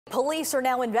Police are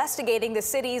now investigating the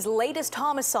city's latest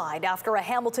homicide after a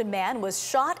Hamilton man was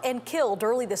shot and killed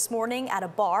early this morning at a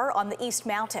bar on the East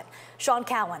Mountain. Sean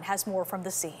Cowan has more from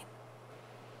the scene.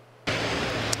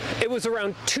 It was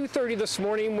around 2:30 this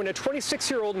morning when a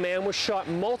 26-year-old man was shot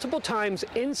multiple times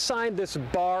inside this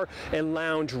bar and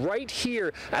lounge right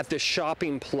here at this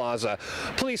shopping plaza.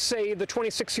 Police say the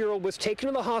 26-year-old was taken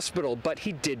to the hospital, but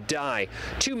he did die.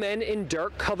 Two men in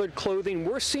dark-colored clothing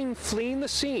were seen fleeing the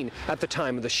scene at the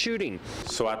time of the shooting.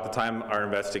 So at the time of our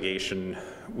investigation,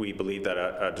 we believe that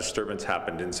a disturbance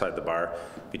happened inside the bar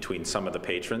between some of the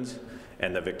patrons,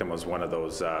 and the victim was one of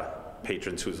those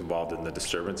patrons who was involved in the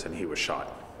disturbance, and he was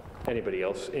shot. Anybody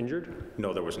else injured?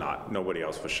 No, there was not. Nobody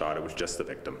else was shot. It was just the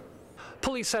victim.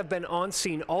 Police have been on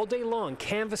scene all day long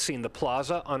canvassing the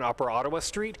plaza on Upper Ottawa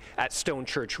Street at Stone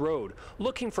Church Road,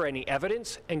 looking for any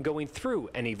evidence and going through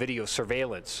any video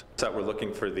surveillance. So we're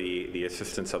looking for the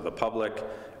assistance of the public.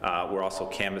 We're also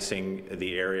canvassing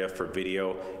the area for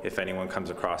video. If anyone comes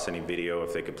across any video,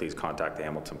 if they could please contact the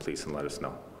Hamilton Police and let us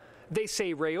know. They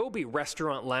say Raoabe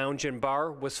Restaurant, Lounge and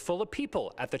Bar was full of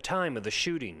people at the time of the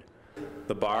shooting.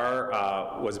 The bar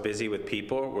was busy with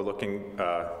people. We're looking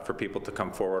for people to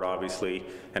come forward, obviously,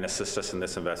 and assist us in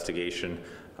this investigation.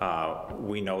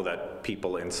 We know that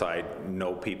people inside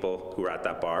know people who are at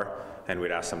that bar, and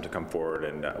we'd ask them to come forward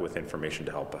and with information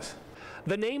to help us.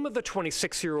 The name of the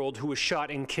 26-year-old who was shot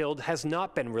and killed has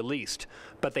not been released,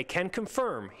 but they can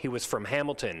confirm he was from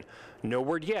Hamilton. No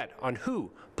word yet on who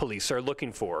police are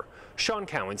looking for. Sean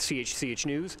Cowan, CHCH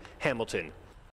News, Hamilton.